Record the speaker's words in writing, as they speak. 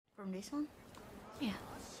From this one? Yeah.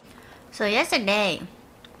 So yesterday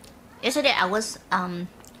I was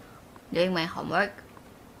doing my homework,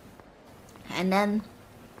 and then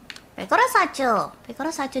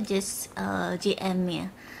Pekoland just GM me.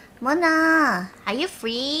 Moona, are you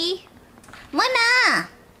free? Moona,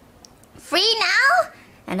 free now?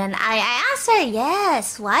 And then I asked her,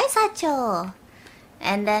 yes. Why, Sacho?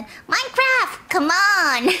 And then Minecraft, come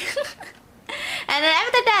on. And then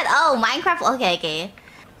after that, oh, Minecraft, okay.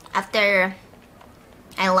 After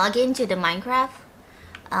I log into the Minecraft,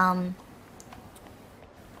 Pekoland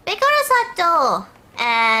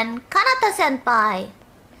and Kanata senpai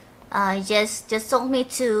just told me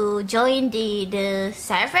to join the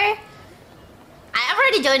server. I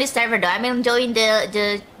already joined the server though. I mean, join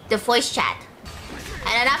the voice chat.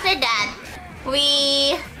 And then after that,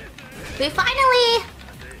 we finally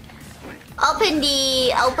opening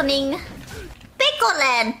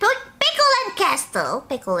Pekoland Castle.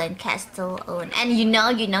 And you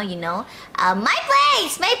know, my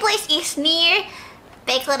place is near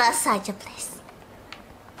Pekoland such a place.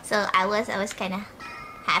 So I was kind of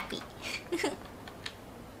happy. I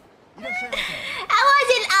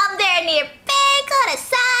wasn't up there near Pekoland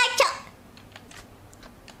such a.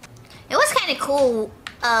 It was kind of cool.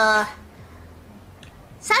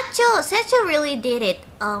 Sacho really did it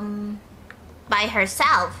by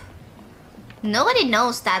herself. Nobody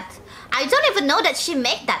knows that. I don't even know that she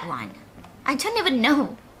made that one. I don't even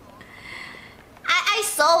know. I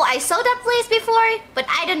saw that place before, but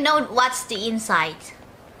I don't know what's the inside.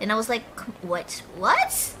 And I was like, what?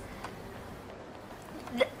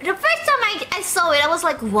 The first time I saw it, I was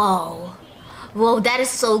like, whoa, that is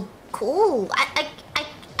so cool.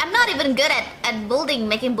 I'm not even good at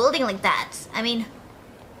making building like that. I mean,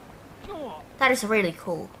 that is really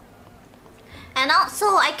cool. And also,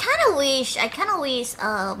 I kind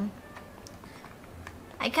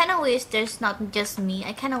of wish there's not just me.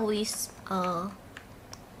 I kind of wish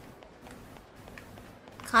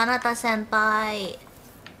Kanata senpai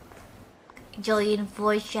join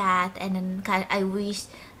voice chat, and then I wish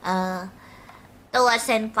Toa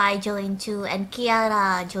senpai join too, and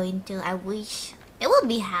Kiara join too. I wish it will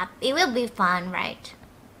be happy. It will be fun, right?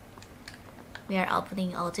 We are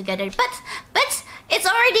opening all together, but it's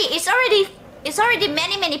already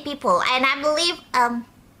many people, and I believe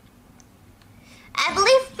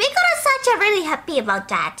Pekoland Sacha really happy about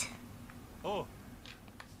that.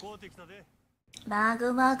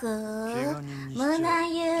 Bagu Moona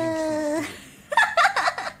you.